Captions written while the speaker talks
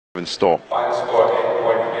in store. Final score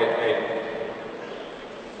 8.88.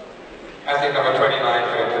 I think number 29 to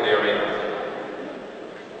enter the arena.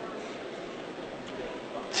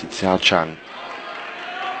 Zhizhao Chang.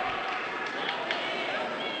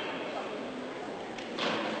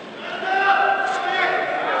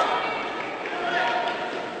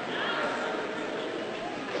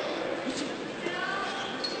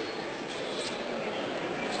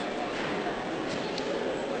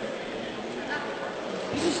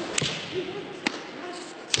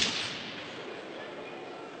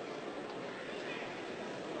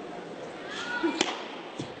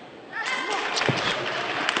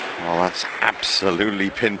 Well, that's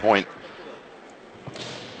absolutely pinpoint.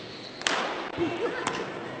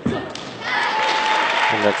 And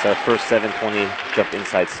that's our first 720 jump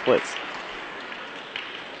inside splits.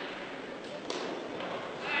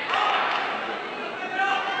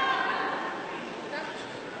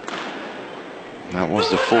 That was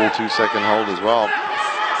the full 2-second hold as well.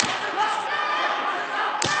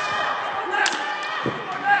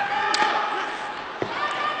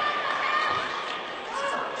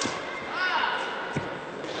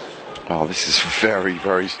 Oh, this is very,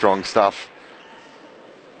 very strong stuff.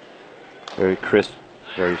 Very crisp,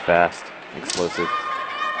 very fast, explosive.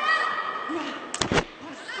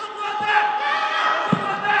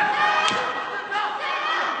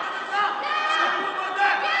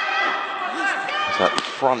 That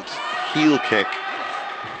front heel kick.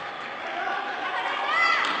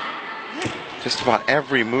 Just about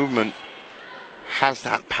every movement has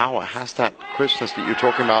that power, has that crispness that you're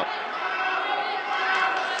talking about.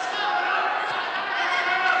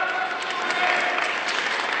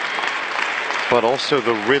 But also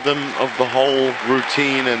the rhythm of the whole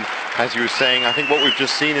routine, and as you were saying, I think what we've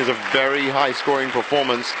just seen is a very high scoring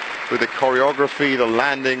performance with the choreography, the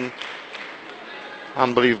landing,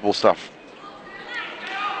 unbelievable stuff.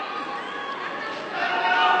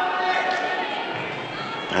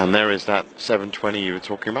 And there is that 720 you were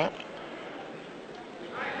talking about.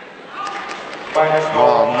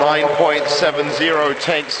 Oh, 9.70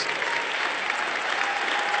 takes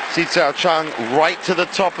Zhizhao Chang right to the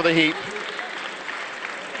top of the heap.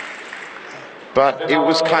 But it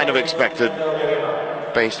was kind of expected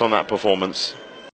based on that performance.